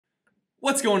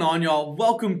What's going on, y'all?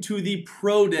 Welcome to the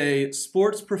Pro Day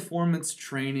Sports Performance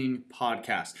Training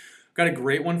Podcast. Got a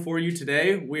great one for you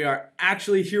today. We are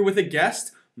actually here with a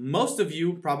guest. Most of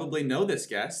you probably know this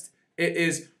guest. It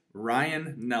is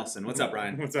Ryan Nelson. What's up,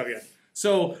 Ryan? What's up, guys?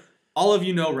 So, all of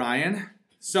you know Ryan.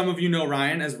 Some of you know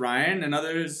Ryan as Ryan, and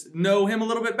others know him a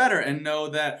little bit better and know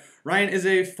that Ryan is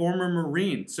a former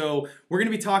Marine. So, we're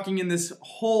going to be talking in this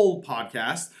whole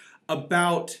podcast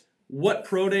about what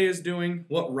Pro Day is doing,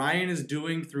 what Ryan is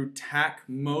doing through TAC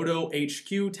Moto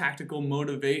HQ, Tactical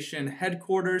Motivation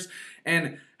Headquarters,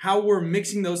 and how we're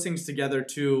mixing those things together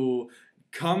to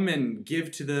come and give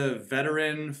to the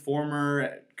veteran,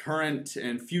 former, current,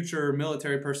 and future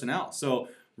military personnel. So,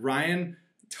 Ryan,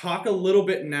 talk a little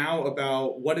bit now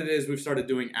about what it is we've started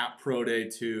doing at Pro Day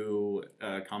to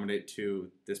accommodate to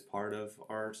this part of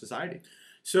our society.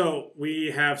 So we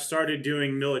have started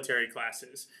doing military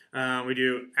classes. We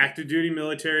do active duty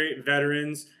military,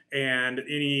 veterans, and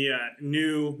any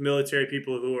new military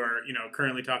people who are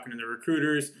currently talking to the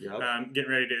recruiters,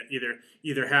 getting ready to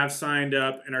either have signed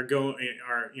up and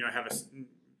have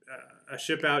a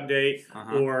ship out date,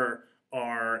 or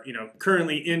are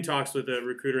currently in talks with a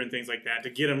recruiter and things like that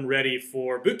to get them ready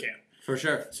for boot camp. For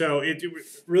sure. So it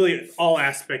really all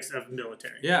aspects of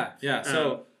military. Yeah.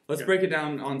 So let's break it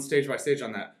down on stage by stage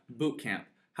on that. Boot camp.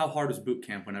 How hard was boot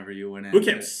camp whenever you went in? Boot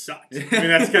camp sucked. I mean,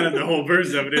 that's kind of the whole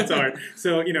version of it. It's hard.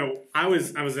 So, I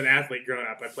was an athlete growing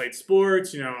up. I played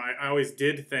sports. I always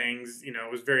did things.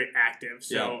 Was very active.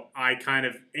 So I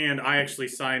actually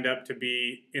signed up to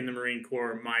be in the Marine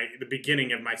Corps the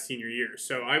beginning of my senior year.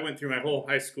 So I went through my whole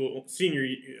senior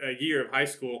year of high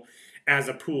school as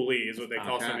a poolee is what they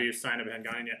call somebody who signed up and hadn't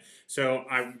gone in yet. So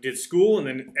I did school, and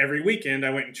then every weekend I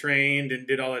went and trained and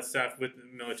did all that stuff with the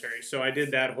military. So I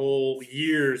did that whole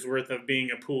year's worth of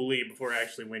being a poolee before I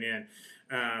actually went in.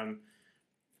 I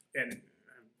mean,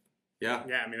 that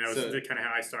was kind of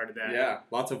how I started that. Yeah,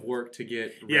 lots of work to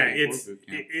get ready for boot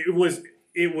camp.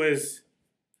 It was,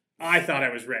 I thought I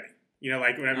was ready. When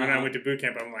I went to boot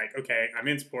camp, I'm like, okay, I'm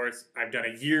in sports. I've done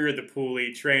a year of the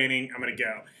poolee training. I'm going to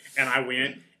go. And I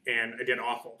went. And I did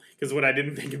awful because what I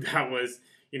didn't think about was,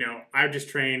 I just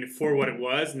trained for what it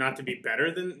was, not to be better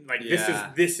than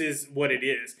this is what it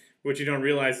is. What you don't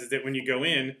realize is that when you go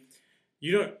in,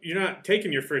 you're not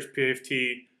taking your first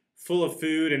PFT full of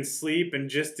food and sleep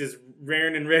and just as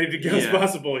raring and ready to go as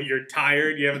possible. You're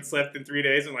tired, you haven't slept in 3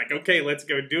 days, and like, okay, let's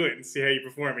go do it and see how you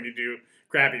perform. And you do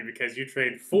crappy because you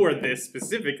trained for this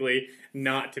specifically,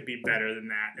 not to be better than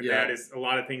that. And that is a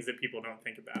lot of things that people don't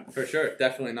think about. For sure.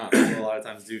 Definitely not. People a lot of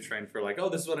times do train for like, oh,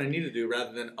 this is what I need to do,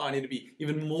 rather than, oh, I need to be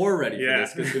even more ready for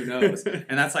this because who knows.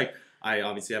 And that's like, I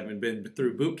obviously haven't been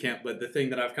through boot camp, but the thing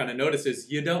that I've kind of noticed is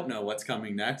you don't know what's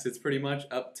coming next. It's pretty much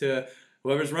up to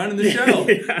whoever's running the show.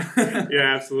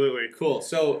 Yeah, absolutely. Cool.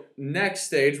 So next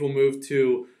stage, we'll move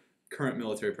to current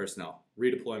military personnel.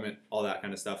 Redeployment, all that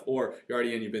kind of stuff. Or you're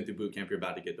already in, you've been through boot camp, you're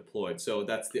about to get deployed. So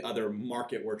that's the other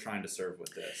market we're trying to serve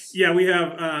with this. Yeah, we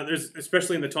have, there's,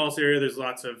 especially in the Tulsa area, there's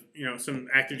lots of, some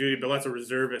active duty, but lots of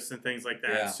reservists and things like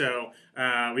that. Yeah. So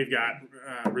we've got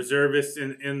reservists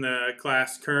in the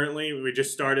class currently. We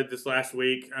just started this last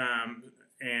week,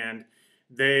 and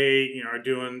they, are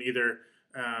doing either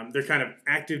they're kind of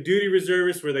active duty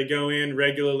reservists where they go in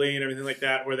regularly and everything like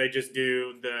that, or they just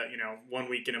do the 1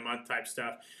 week in a month type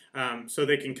stuff. So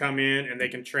they can come in and they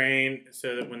can train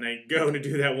so that when they go to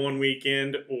do that one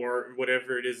weekend or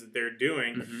whatever it is that they're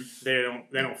doing, they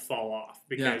don't fall off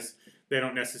because they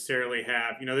don't necessarily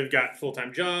have, they've got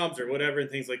full-time jobs or whatever and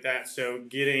things like that. So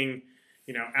getting,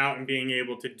 out and being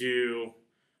able to do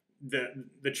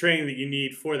the training that you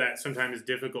need for that sometimes is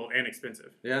difficult and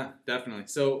expensive. Yeah, definitely.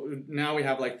 So now we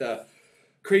have like the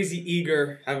crazy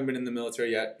eager, haven't been in the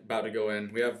military yet, about to go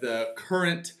in. We have the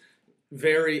current,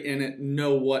 very in it,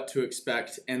 know what to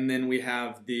expect, and then we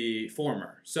have the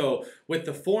former. So with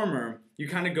the former, you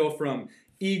kind of go from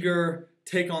eager,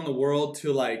 take on the world,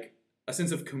 to like a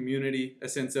sense of community, a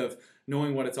sense of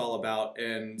knowing what it's all about.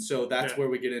 And so that's where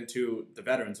we get into the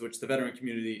veterans, which the veteran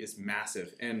community is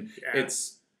massive, and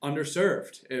it's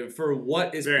underserved. For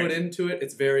what is put into it,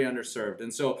 it's very underserved.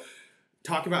 And so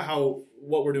talk about how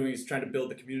what we're doing is trying to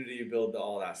build the community, build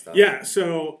all that stuff. Yeah,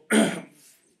 so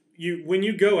when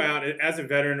you go out as a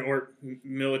veteran or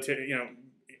military,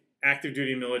 active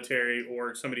duty military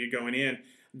or somebody going in,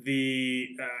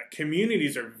 the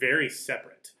communities are very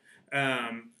separate.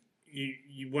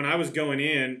 When I was going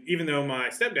in, even though my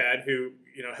stepdad, who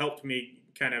helped me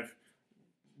kind of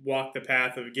walk the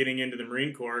path of getting into the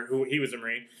Marine Corps, he was a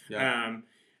Marine,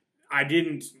 I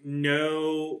didn't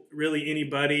know really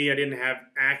anybody. I didn't have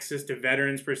access to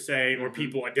veterans per se, or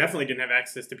people. I definitely didn't have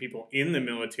access to people in the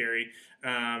military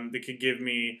that could give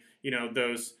me,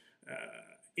 those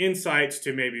insights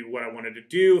to maybe what I wanted to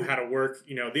do, how to work,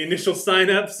 the initial sign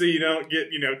up, so you don't get,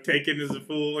 taken as a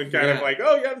fool and kind of like,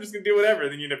 oh yeah, I'm just gonna do whatever.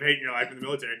 And then you end up hating your life in the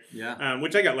military. Yeah.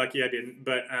 Which I got lucky I didn't,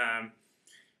 but.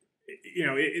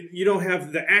 You don't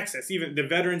have the access. Even the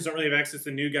veterans don't really have access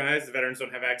to new guys. The veterans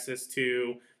don't have access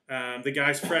to the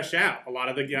guys fresh out. A lot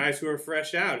of the guys who are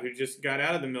fresh out, who just got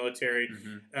out of the military,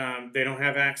 they don't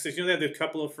have access. They have a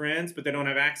couple of friends, but they don't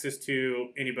have access to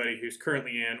anybody who's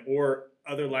currently in or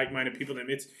other like-minded people.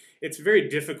 It's very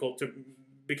difficult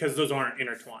because those aren't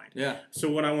intertwined. Yeah. So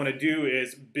what I want to do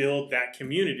is build that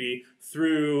community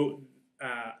through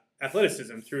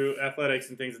athleticism, through athletics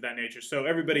and things of that nature. So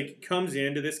everybody comes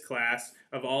into this class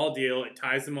of all deal. It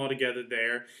ties them all together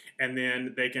there, and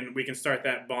then we can start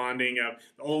that bonding of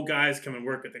the old guys come and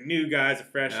work with the new guys, the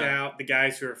fresh out, the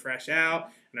guys who are fresh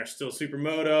out and are still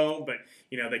supermoto, but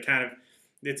they kind of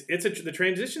the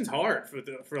transition's hard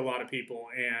for a lot of people,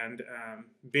 and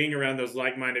being around those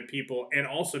like-minded people, and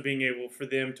also being able for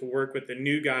them to work with the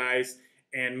new guys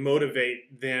and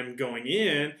motivate them going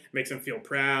in, makes them feel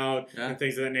proud and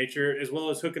things of that nature, as well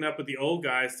as hooking up with the old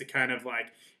guys to kind of like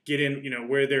get in,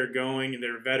 where they're going, and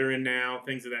they're a veteran now,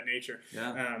 things of that nature.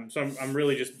 Yeah. So I'm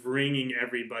really just bringing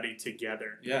everybody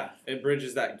together. Yeah, it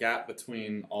bridges that gap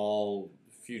between all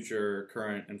future,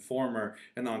 current, and former,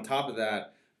 and on top of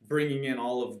that, bringing in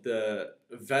all of the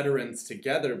veterans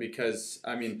together, because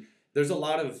there's a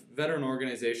lot of veteran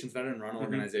organizations, veteran-run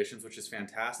organizations, which is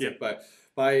fantastic, but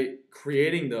by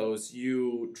creating those,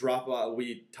 you drop.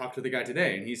 We talked to the guy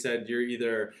today, and he said you're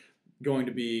either going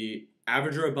to be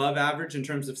average or above average in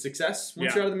terms of success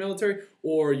once you're out of the military,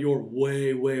 or you're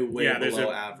way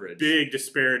below average. Big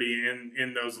disparity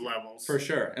in those levels. For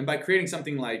sure. And by creating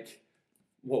something like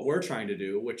what we're trying to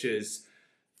do, which is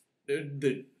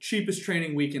the cheapest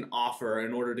training we can offer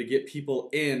in order to get people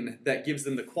in, that gives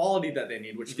them the quality that they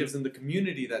need, which gives them the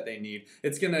community that they need.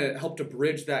 It's going to help to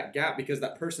bridge that gap, because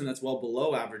that person that's well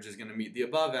below average is going to meet the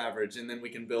above average, and then we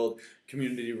can build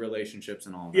community relationships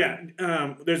and all that.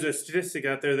 Yeah, there's a statistic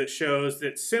out there that shows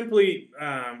that simply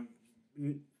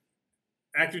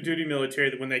active duty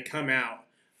military, that when they come out,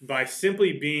 by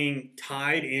simply being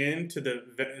tied into the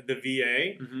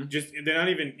VA, just they're not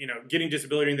even getting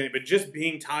disability or anything, but just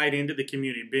being tied into the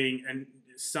community, being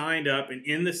signed up and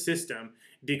in the system,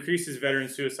 decreases veteran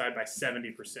suicide by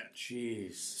 70%.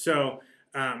 Jeez. So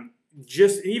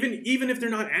just even if they're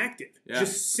not active,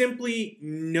 just simply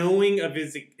knowing of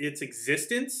its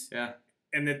existence,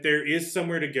 and that there is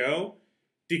somewhere to go,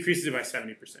 decreases it by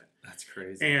 70%. That's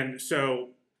crazy. And so,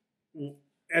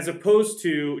 as opposed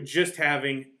to just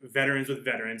having veterans with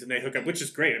veterans and they hook up, which is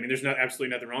great. There's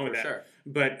absolutely nothing wrong with that. Sure.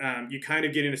 But you kind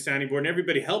of get in a sounding board, and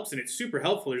everybody helps, and it's super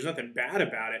helpful. There's nothing bad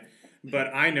about it.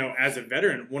 But I know as a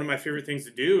veteran, one of my favorite things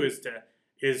to do is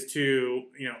to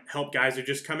help guys who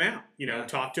just come out,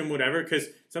 talk to them, whatever, because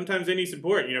sometimes they need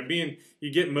support.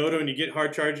 You get moto and you get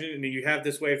hard charging, and you have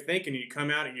this way of thinking, and you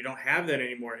come out and you don't have that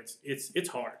anymore. It's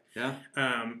hard. Yeah.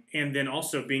 And then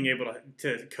also being able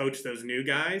to coach those new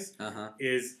guys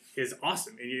is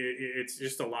awesome. It's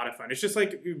just a lot of fun. It's just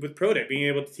like with Pro Day, being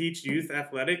able to teach youth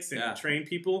athletics and train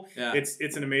people. Yeah.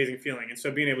 It's an amazing feeling. And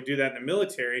so being able to do that in the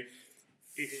military,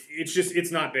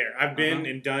 it's not there. I've been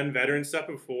and done veteran stuff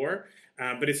before.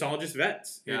 But it's all just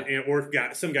vets, or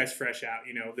got some guys fresh out,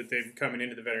 that they've coming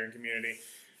into the veteran community.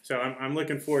 So I'm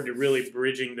looking forward to really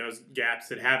bridging those gaps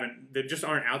that just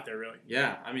aren't out there really.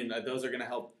 Yeah, those are going to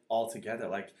help all together.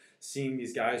 Like seeing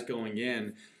these guys going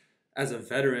in as a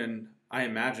veteran, I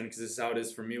imagine, because this is how it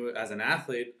is for me as an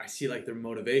athlete, I see like their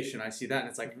motivation. I see that, and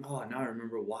it's like, oh, now I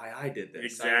remember why I did this.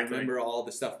 Exactly. I remember all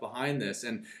the stuff behind this,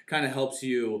 and kind of helps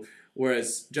you.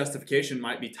 Whereas justification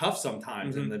might be tough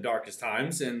sometimes in the darkest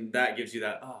times, and that gives you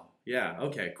that, oh, yeah,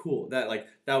 okay, cool. That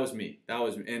was me.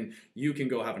 And you can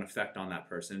go have an effect on that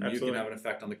person. Absolutely. You can have an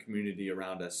effect on the community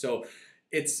around us. So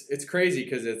it's crazy,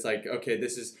 because it's like, okay,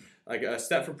 this is like a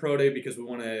step for Pro Day because we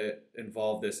want to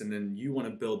involve this, and then you want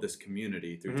to build this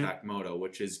community through TAC Moto,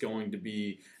 which is going to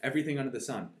be everything under the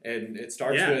sun. And it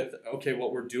starts with, okay,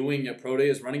 what we're doing at Pro Day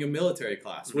is running a military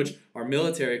class, which our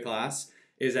military class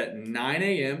is at 9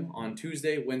 a.m. on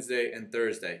Tuesday, Wednesday, and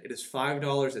Thursday. It is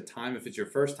 $5 a time. If it's your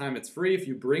first time, it's free. If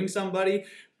you bring somebody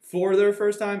for their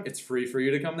first time, it's free for you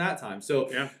to come that time.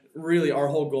 So really our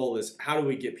whole goal is how do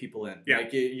we get people in? Yeah.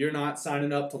 Like you're not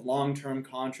signing up to long-term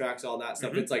contracts, all that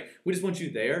stuff. It's like we just want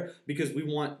you there because we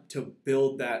want to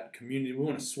build that community. We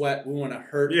want to sweat, we want to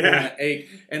hurt, we want to ache,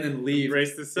 and then leave.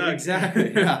 Embrace the suck.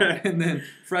 Exactly. Yeah. And then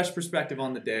fresh perspective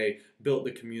on the day, build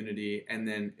the community, and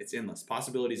then it's endless.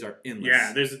 Possibilities are endless.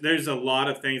 Yeah, there's a lot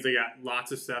of things. I got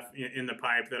lots of stuff in the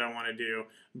pipe that I want to do,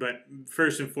 but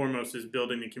first and foremost is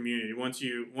building the community. Once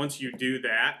you do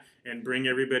that and bring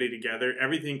everybody together,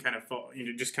 everything kind of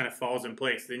just kind of falls in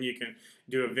place. Then you can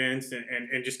do events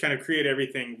and just kind of create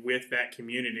everything with that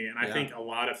community. And I think a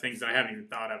lot of things that I haven't even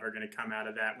thought of are going to come out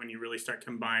of that when you really start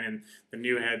combining the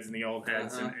new heads and the old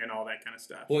heads and all that kind of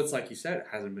stuff. Well, it's like you said, it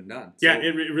hasn't been done. So, yeah,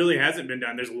 it really hasn't been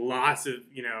done. There's lots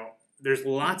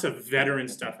of veteran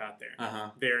stuff out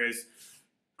there. There is,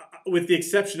 with the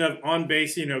exception of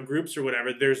on-base, groups or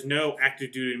whatever, there's no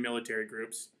active duty military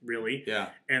groups, really. Yeah.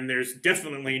 And there's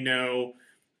definitely no,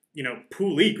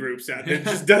 poolee groups out there. It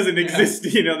just doesn't exist,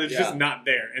 that's just not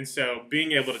there. And so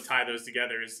being able to tie those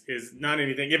together is not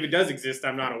anything. If it does exist,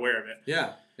 I'm not aware of it.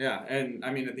 Yeah, yeah. And,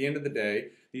 I mean, at the end of the day,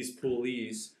 these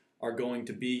poolees are going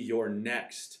to be your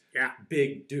next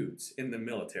big dudes in the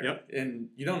military. Yep. And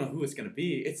you don't know who it's going to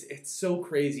be. It's so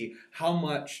crazy how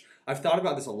much – I've thought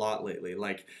about this a lot lately.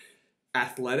 Like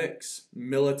athletics,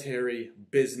 military,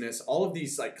 business, all of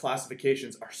these like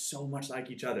classifications are so much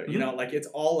like each other. Like it's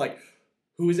all like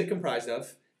who is it comprised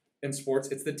of? In sports,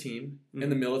 it's the team. In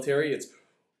the military, it's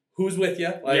who's with you.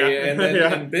 And then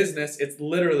in business, it's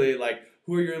literally like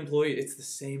who are your employees? It's the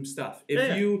same stuff.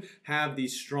 If you have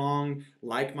these strong,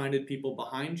 like-minded people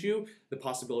behind you, the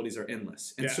possibilities are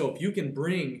endless. And so if you can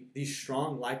bring these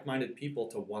strong, like-minded people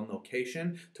to one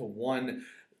location, to one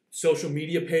social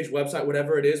media page, website,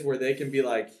 whatever it is, where they can be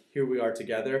like, here we are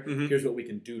together, here's what we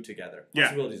can do together.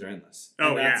 Possibilities are endless.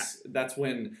 That's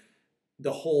when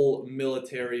the whole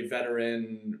military,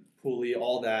 veteran, poolee,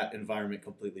 all that environment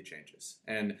completely changes.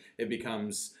 And it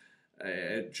becomes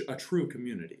a true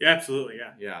community. Absolutely,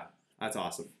 yeah. Yeah, that's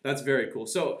awesome. That's very cool.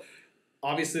 So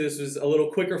obviously this was a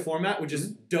little quicker format. We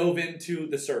just dove into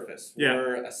the surface.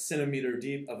 We're a centimeter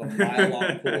deep of a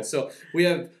mile-long pool. So we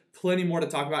have plenty more to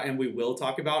talk about, and we will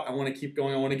talk about. I want to keep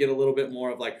going. I want to get a little bit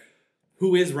more of like,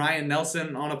 who is Ryan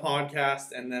Nelson on a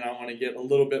podcast? And then I want to get a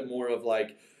little bit more of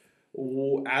like,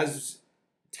 as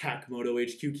TAC Moto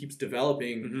HQ keeps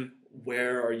developing,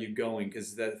 where are you going?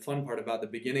 Because the fun part about the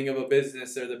beginning of a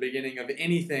business or the beginning of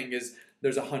anything is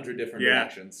there's 100 different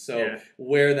directions. So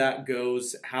where that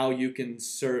goes, how you can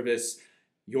service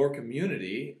your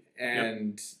community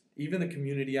and even the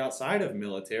community outside of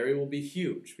military will be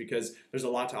huge because there's a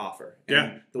lot to offer.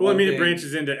 And it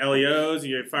branches into LEOs,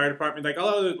 your fire department, like a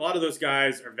lot of those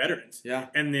guys are veterans. Yeah.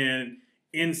 And then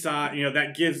inside,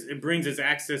 it brings us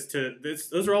access to this.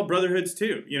 Those are all brotherhoods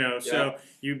too, so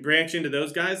you branch into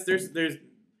those guys. There's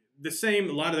the same,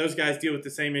 a lot of those guys deal with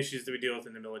the same issues that we deal with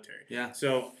in the military. Yeah.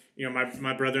 So,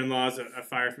 my brother-in-law is a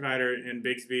firefighter in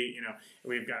Bixby,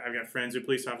 I've got friends who are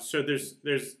police officers. So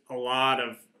there's a lot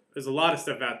of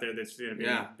stuff out there that's going to be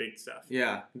big stuff.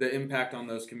 Yeah. The impact on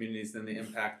those communities, then the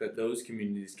impact that those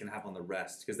communities can have on the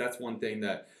rest. Because that's one thing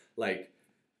that, like,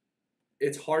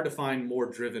 it's hard to find more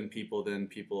driven people than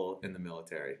people in the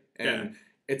military. And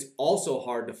it's also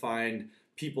hard to find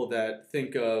people that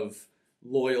think of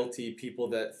loyalty, people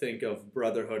that think of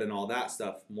brotherhood and all that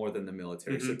stuff more than the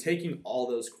military. So taking all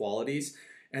those qualities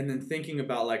and then thinking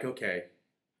about like, okay,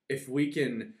 if we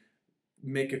can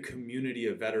make a community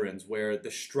of veterans where the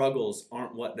struggles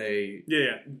aren't what they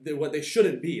what they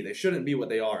shouldn't be. They shouldn't be what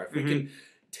they are. If we can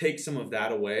take some of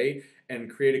that away and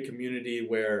create a community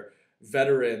where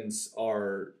veterans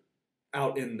are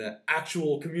out in the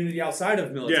actual community outside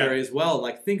of military as well.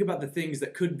 Like, think about the things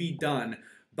that could be done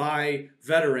by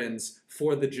veterans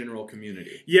for the general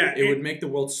community. Yeah. It would make the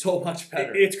world so much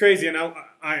better. It's crazy. And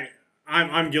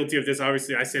I'm guilty of this.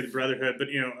 Obviously, I say the brotherhood, but,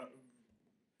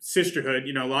 sisterhood,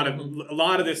 a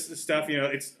lot of this stuff,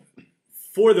 it's,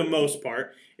 for the most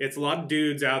part, it's a lot of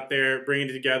dudes out there bringing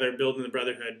it together, building the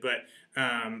brotherhood. But,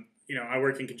 I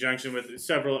work in conjunction with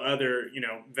several other,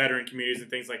 veteran communities and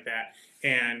things like that.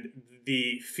 And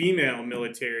the female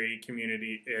military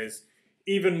community is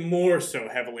even more so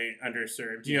heavily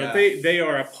underserved. They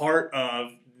are a part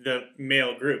of the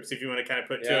male groups, if you want to kind of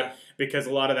put to it, because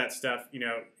a lot of that stuff,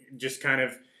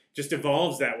 just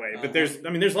evolves that way. But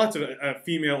there's lots of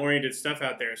female-oriented stuff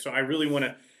out there. So I really want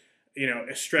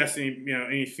to, stress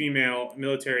any female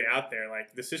military out there,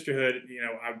 like the sisterhood.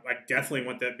 I definitely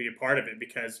want that to be a part of it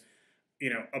because,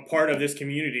 a part of this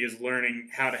community is learning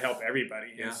how to help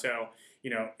everybody. And so,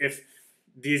 if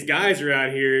these guys are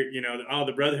out here,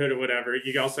 the brotherhood or whatever.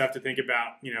 You also have to think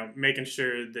about, making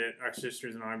sure that our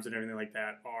sisters in arms and everything like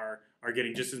that are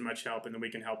getting just as much help, and then we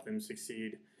can help them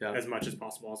succeed as much as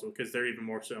possible also, because they're even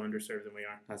more so underserved than we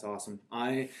are. That's awesome.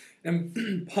 I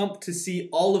am pumped to see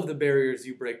all of the barriers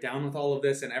you break down with all of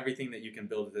this and everything that you can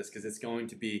build with this, because it's going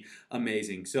to be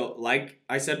amazing. So like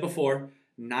I said before,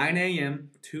 9 a.m.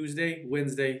 Tuesday,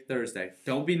 Wednesday, Thursday.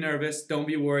 Don't be nervous. Don't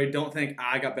be worried. Don't think,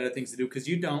 I got better things to do, because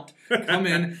you don't. Come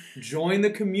in, join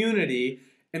the community,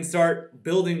 and start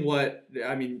building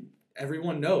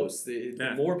everyone knows.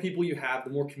 The more people you have, the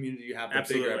more community you have, the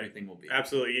bigger everything will be.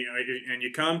 Absolutely. And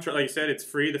you come, like you said, it's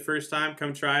free the first time.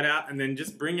 Come try it out, and then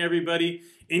just bring anybody,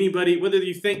 whether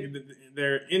you think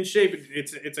they're in shape.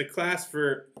 It's a class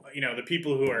for the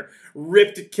people who are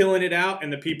ripped, killing it out,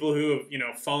 and the people who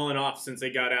have fallen off since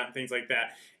they got out and things like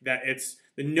that.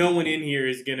 No one in here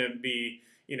is gonna be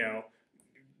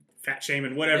fat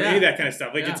shaming, whatever, any of that kind of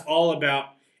stuff. It's all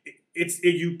about.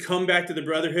 You come back to the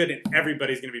brotherhood, and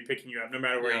everybody's going to be picking you up no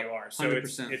matter where you are. So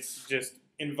 100%. it's just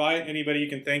invite anybody you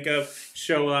can think of,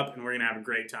 show up, and we're going to have a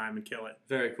great time and kill it.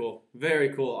 Very cool. Very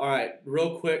cool. All right,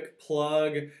 real quick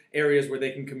plug areas where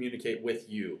they can communicate with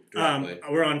you directly.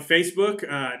 We're on Facebook.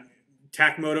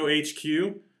 TACMoto HQ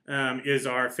is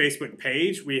our Facebook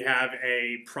page. We have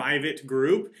a private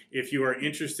group. If you are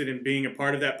interested in being a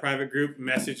part of that private group,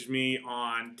 message me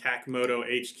on TACMoto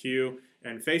HQ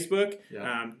and Facebook.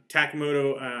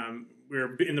 TACMoto,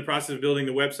 we're in the process of building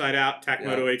the website out,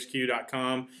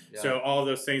 tacmotohq.com. So all of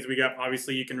those things we got.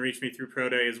 Obviously, you can reach me through Pro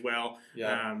Day as well.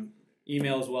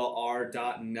 Email as well,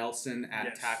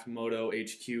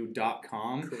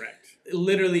 r.nelson@tacmotohq.com. Correct.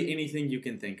 Literally anything you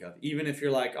can think of. Even if you're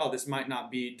like, oh, this might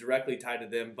not be directly tied to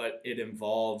them, but it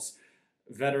involves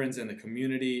veterans in the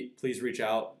community, please reach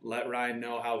out. Let Ryan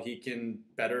know how he can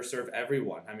better serve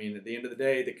everyone. I mean, at the end of the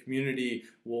day, the community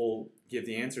will give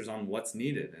the answers on what's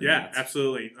needed.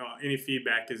 Absolutely. Any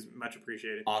feedback is much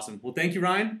appreciated. Awesome. Well, thank you,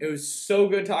 Ryan. It was so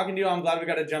good talking to you. I'm glad we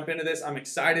got to jump into this. I'm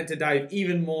excited to dive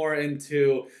even more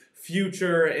into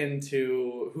future,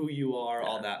 into who you are,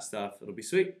 all that stuff. It'll be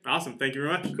sweet. Awesome. Thank you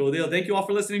very much. Cool deal. Thank you all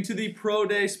for listening to the Pro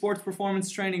Day Sports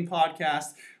Performance Training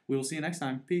Podcast. We will see you next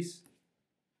time. Peace.